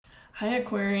Hi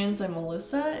Aquarians, I'm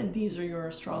Melissa and these are your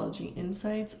astrology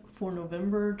insights for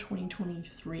November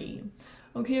 2023.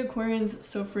 Okay Aquarians,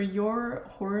 so for your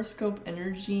horoscope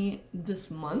energy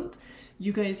this month,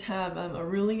 you guys have a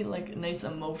really nice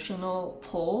emotional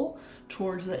pull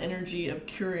towards the energy of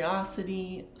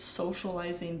curiosity,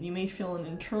 socializing. You may feel an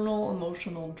internal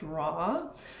emotional draw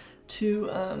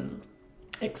to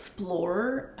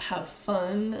explore, have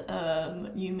fun.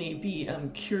 You may be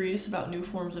curious about new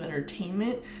forms of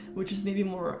entertainment, which is maybe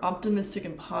more optimistic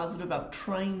and positive about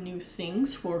trying new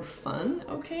things for fun,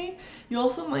 okay? You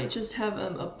also might just have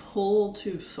a pull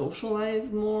to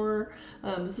socialize more.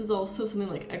 This is also something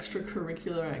like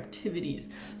extracurricular activities.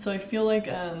 So I feel like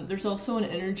there's also an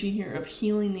energy here of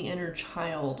healing the inner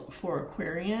child for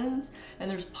Aquarians, and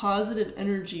there's positive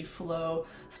energy flow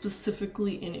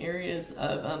specifically in areas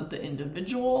of the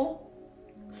individual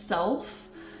self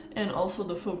and also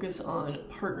the focus on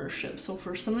partnership. So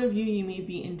for some of you, you may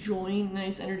be enjoying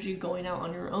nice energy going out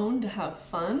on your own to have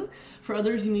fun. For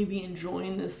others, you may be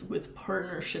enjoying this with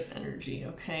partnership energy,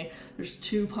 okay? There's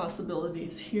two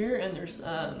possibilities here, and there's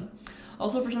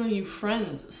also for some of you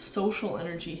friends, social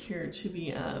energy here to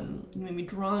be you may be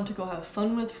drawn to go have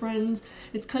fun with friends.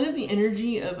 It's kind of the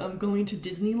energy of going to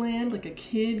Disneyland, like a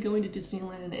kid going to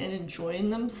Disneyland and enjoying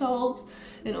themselves,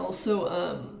 and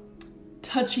also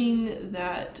touching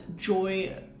that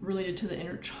joy related to the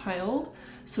inner child.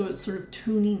 So it's sort of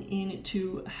tuning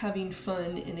into having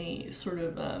fun in a sort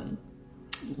of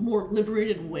more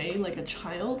liberated way, like a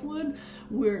child would,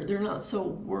 where they're not so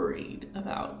worried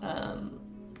about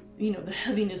the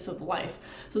heaviness of life.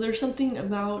 So there's something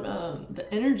about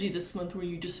the energy this month where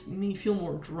you just may feel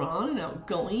more drawn and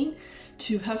outgoing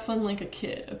to have fun like a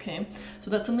kid, okay? So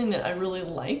that's something that I really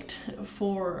liked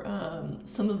for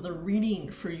some of the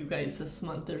reading for you guys this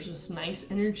month. There's this nice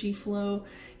energy flow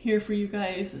here for you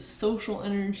guys, this social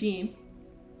energy,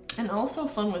 and also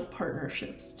fun with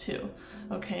partnerships too,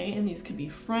 okay? And these could be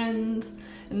friends,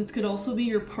 and this could also be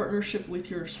your partnership with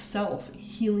yourself,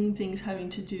 healing things having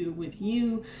to do with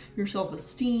you, your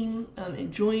self-esteem,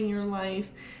 enjoying your life,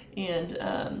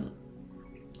 and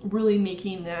really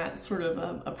making that sort of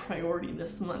a priority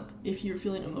this month if you're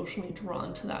feeling emotionally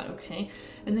drawn to that, okay?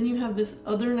 And then you have this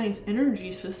other nice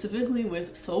energy specifically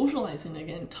with socializing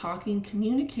again, talking,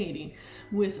 communicating,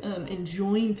 with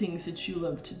enjoying things that you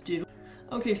love to do.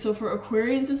 Okay, so for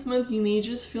Aquarians this month, you may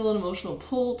just feel an emotional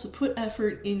pull to put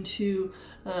effort into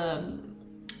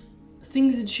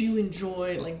things that you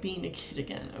enjoy, like being a kid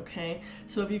again, okay?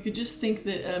 So if you could just think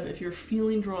that if you're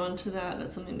feeling drawn to that,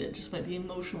 that's something that just might be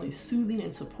emotionally soothing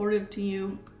and supportive to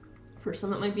you. For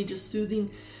some, it might be just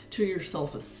soothing to your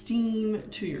self-esteem,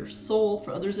 to your soul.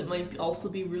 For others, it might also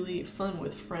be really fun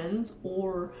with friends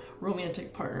or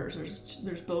romantic partners.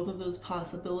 There's both of those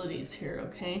possibilities here,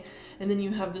 okay? And then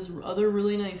you have this other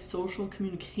really nice social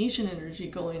communication energy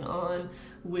going on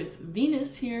with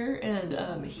Venus here,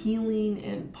 and healing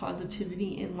and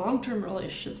positivity in long-term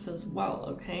relationships as well,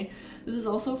 okay? This is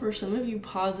also for some of you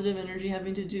positive energy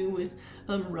having to do with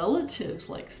relatives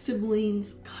like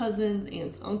siblings, cousins,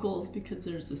 aunts, uncles, because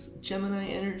there's this Gemini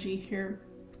energy here.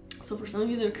 So for some of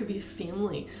you, there could be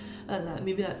family, and that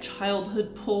maybe that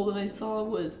childhood pull that I saw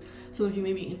was some of you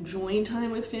maybe enjoying time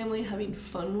with family, having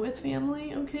fun with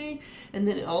family, okay? And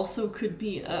then it also could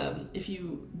be if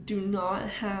you do not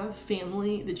have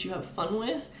family that you have fun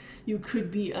with, you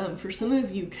could be, for some of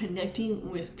you,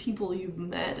 connecting with people you've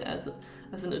met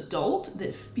as an adult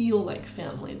that feel like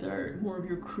family, that are more of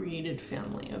your created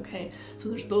family, okay? So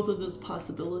there's both of those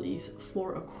possibilities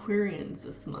for Aquarians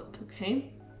this month, okay?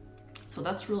 So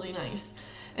that's really nice.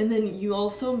 And then you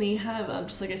also may have,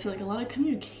 just like I said, like a lot of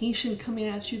communication coming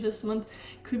at you this month.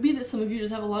 Could be that some of you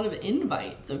just have a lot of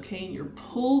invites, okay? And you're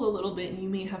pulled a little bit, and you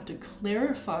may have to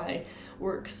clarify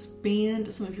or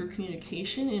expand some of your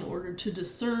communication in order to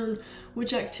discern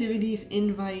which activities,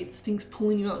 invites, things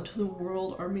pulling you out into the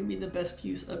world are maybe the best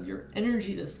use of your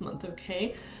energy this month,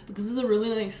 okay? But this is a really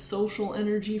nice social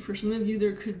energy. For some of you,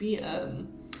 there could be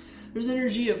there's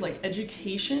energy of like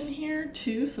education here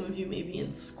too. Some of you may be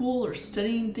in school or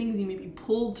studying things. You may be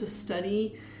pulled to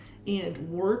study and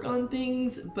work on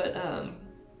things, but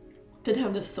that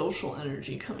have this social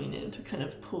energy coming in to kind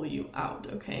of pull you out,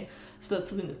 okay? So that's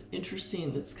something that's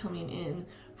interesting that's coming in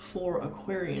for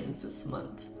Aquarians this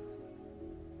month.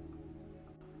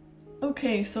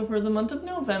 Okay, so for the month of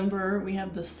November, we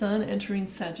have the Sun entering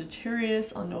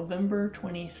Sagittarius on November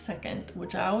 22nd,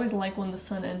 which I always like when the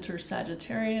Sun enters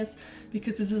Sagittarius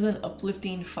because this is an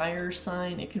uplifting fire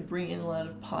sign. It can bring in a lot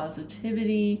of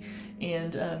positivity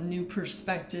and new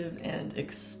perspective and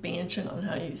expansion on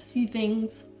how you see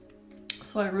things.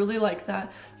 So I really like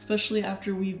that, especially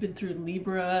after we've been through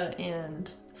Libra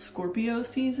and Scorpio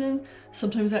season.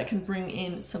 Sometimes that can bring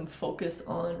in some focus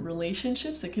on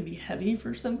relationships. It can be heavy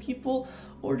for some people,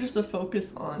 or just a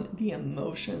focus on the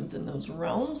emotions in those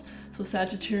realms. So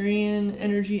Sagittarian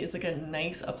energy is like a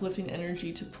nice uplifting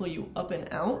energy to pull you up and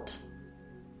out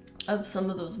of some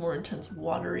of those more intense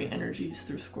watery energies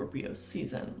through Scorpio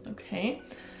season, okay?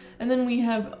 And then we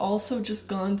have also just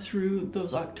gone through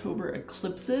those October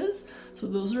eclipses. So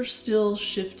those are still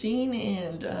shifting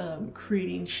and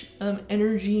creating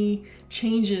energy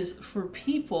changes for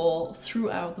people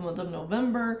throughout the month of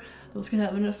November. Those can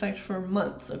have an effect for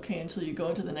months, okay, until you go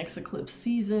into the next eclipse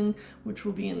season, which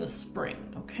will be in the spring,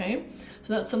 okay?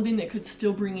 So that's something that could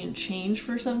still bring in change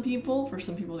for some people. For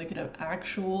some people, they could have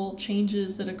actual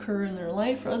changes that occur in their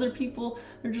life. For other people,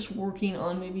 they're just working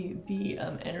on maybe the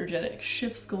energetic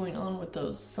shifts going on with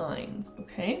those signs,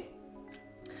 okay?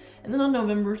 And then on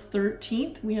November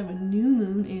 13th, we have a new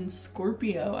moon in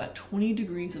Scorpio at 20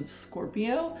 degrees of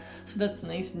Scorpio. So that's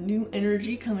nice new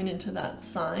energy coming into that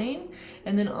sign.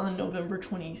 And then on November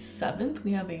 27th,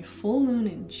 we have a full moon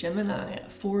in Gemini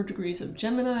at 4 degrees of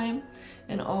Gemini.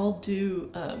 And I'll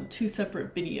do 2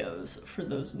 separate videos for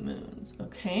those moons,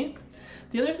 okay?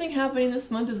 The other thing happening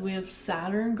this month is we have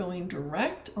Saturn going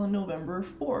direct on November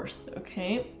 4th,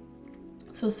 okay?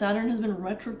 So Saturn has been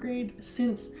retrograde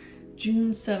since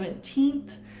June 17th,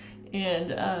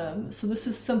 and so this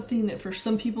is something that for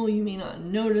some people you may not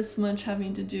notice much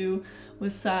having to do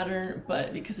with Saturn,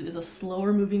 but because it is a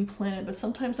slower moving planet. But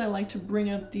sometimes I like to bring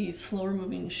up these slower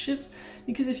moving shifts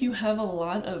because if you have a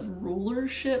lot of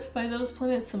rulership by those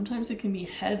planets, sometimes it can be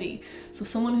heavy. So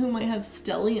someone who might have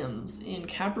stelliums in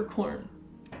Capricorn,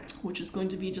 which is going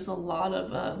to be just a lot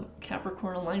of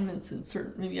Capricorn alignments in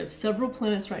certain, maybe you have several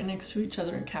planets right next to each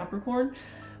other in Capricorn,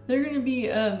 they're going to be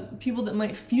people that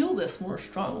might feel this more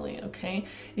strongly, okay?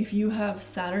 If you have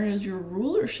Saturn as your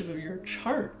rulership of your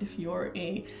chart, if you're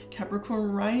a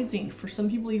Capricorn rising, for some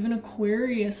people even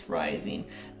Aquarius rising,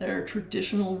 their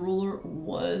traditional ruler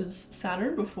was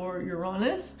Saturn before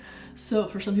Uranus. So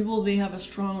for some people, they have a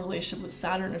strong relationship with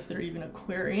Saturn if they're even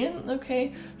Aquarian,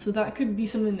 okay? So that could be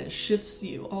something that shifts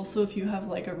you. Also, if you have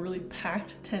like a really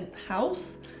packed 10th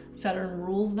house, Saturn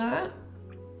rules that.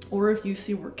 Or if you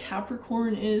see where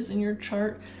Capricorn is in your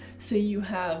chart, say you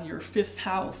have your 5th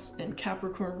house and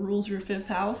Capricorn rules your 5th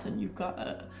house and you've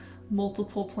got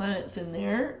multiple planets in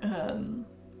there,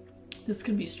 this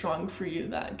could be strong for you,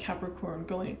 that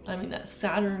that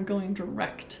Saturn going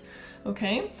direct,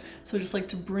 okay? So I just like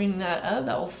to bring that up.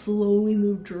 That will slowly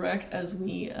move direct as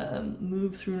we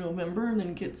move through November and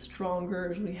then get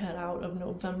stronger as we head out of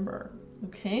November.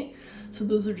 Okay, so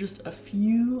those are just a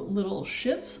few little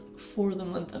shifts for the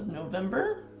month of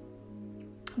November.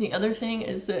 The other thing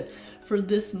is that for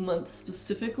this month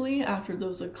specifically, after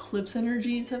those eclipse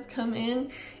energies have come in,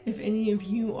 if any of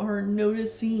you are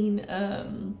noticing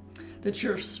that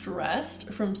you're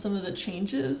stressed from some of the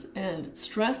changes, and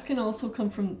stress can also come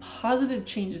from positive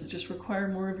changes that just require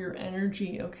more of your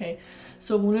energy, okay?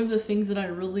 So one of the things that I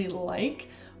really like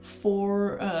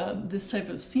for this type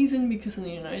of season, because in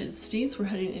the United States we're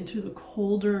heading into the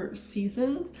colder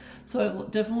seasons, so I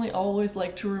definitely always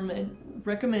like to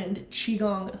recommend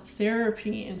Qigong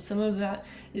therapy, and some of that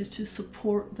is to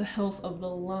support the health of the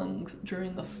lungs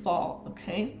during the fall,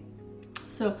 okay?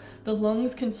 So the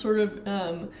lungs can sort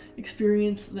of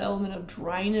experience the element of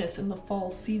dryness in the fall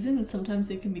season, and sometimes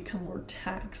they can become more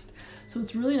taxed. So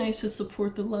it's really nice to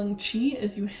support the lung qi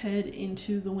as you head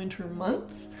into the winter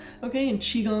months. Okay, and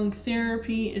Qigong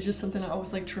therapy is just something I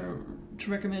always like to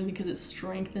recommend because it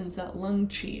strengthens that lung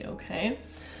qi, okay?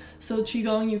 So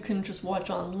Qigong you can just watch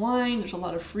online. There's a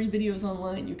lot of free videos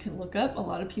online you can look up. A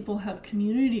lot of people have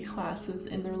community classes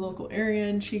in their local area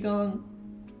in Qigong.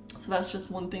 So that's just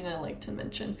one thing I like to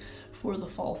mention for the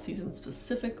fall season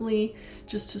specifically,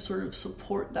 just to sort of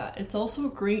support that. It's also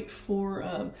great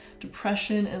for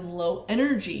depression and low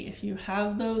energy. If you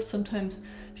have those, sometimes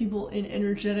people in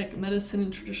energetic medicine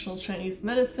and traditional Chinese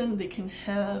medicine, they can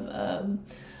have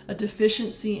a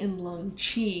deficiency in lung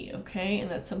qi, okay?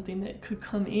 And that's something that could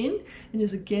come in and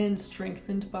is again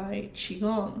strengthened by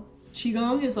Qigong.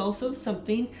 Qigong is also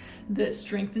something that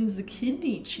strengthens the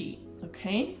kidney qi,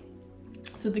 okay?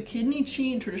 So the kidney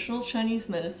qi in traditional Chinese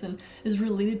medicine is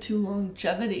related to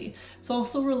longevity. It's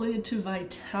also related to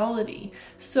vitality.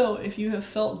 So if you have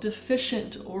felt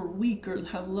deficient or weak or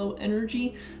have low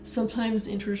energy, sometimes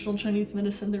in traditional Chinese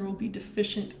medicine there will be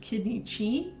deficient kidney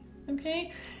qi,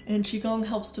 okay? And Qigong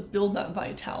helps to build that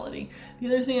vitality. The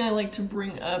other thing I like to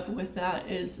bring up with that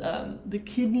is the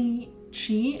kidney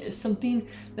Qi is something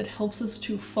that helps us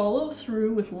to follow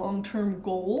through with long-term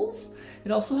goals.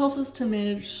 It also helps us to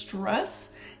manage stress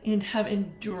and have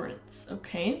endurance,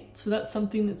 okay? So that's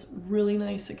something that's really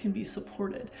nice that can be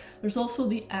supported. There's also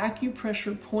the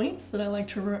acupressure points that I like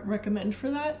to recommend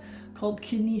for that, called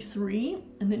Kidney 3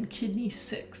 and then Kidney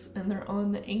 6, and they're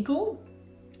on the ankle,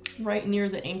 right near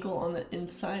the ankle on the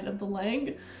inside of the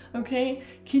leg, okay?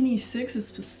 Kidney 6 is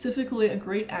specifically a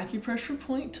great acupressure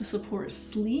point to support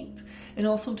sleep and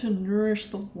also to nourish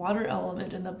the water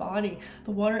element in the body.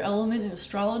 The water element in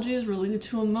astrology is related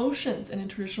to emotions, and in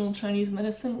traditional Chinese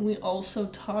medicine, we also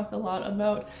talk a lot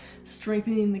about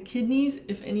strengthening the kidneys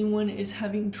if anyone is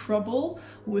having trouble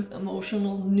with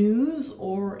emotional news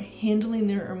or handling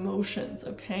their emotions,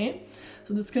 okay?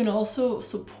 So this can also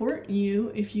support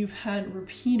you if you've had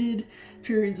repeated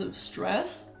periods of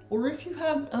stress, or if you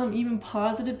have even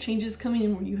positive changes coming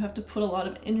in where you have to put a lot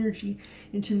of energy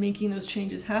into making those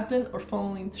changes happen or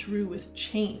following through with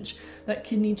change. That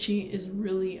kidney chi is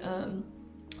really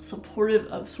supportive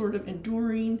of sort of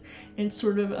enduring and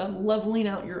sort of leveling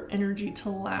out your energy to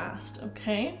last,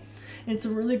 okay? And it's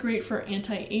really great for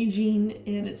anti-aging,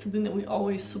 and it's something that we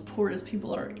always support as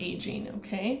people are aging,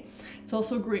 okay? It's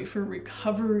also great for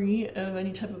recovery of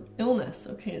any type of illness,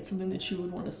 okay? It's something that you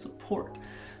would want to support.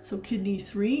 So Kidney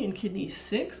 3 and Kidney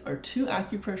 6 are 2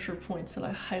 acupressure points that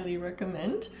I highly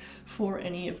recommend for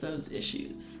any of those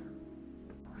issues.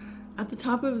 At the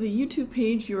top of the YouTube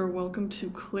page, you are welcome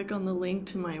to click on the link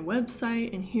to my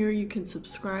website, and here you can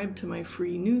subscribe to my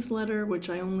free newsletter, which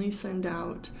I only send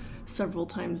out several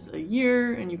times a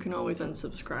year, and you can always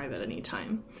unsubscribe at any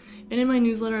time. And in my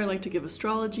newsletter, I like to give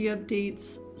astrology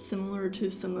updates similar to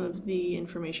some of the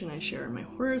information I share in my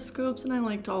horoscopes, and I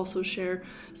like to also share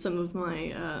some of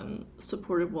my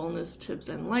supportive wellness tips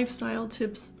and lifestyle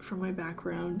tips from my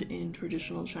background in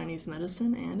traditional Chinese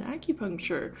medicine and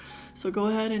acupuncture. So go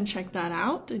ahead and check that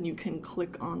out, and you can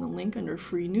click on the link under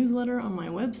free newsletter on my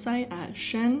website at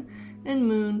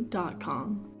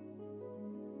shenandmoon.com.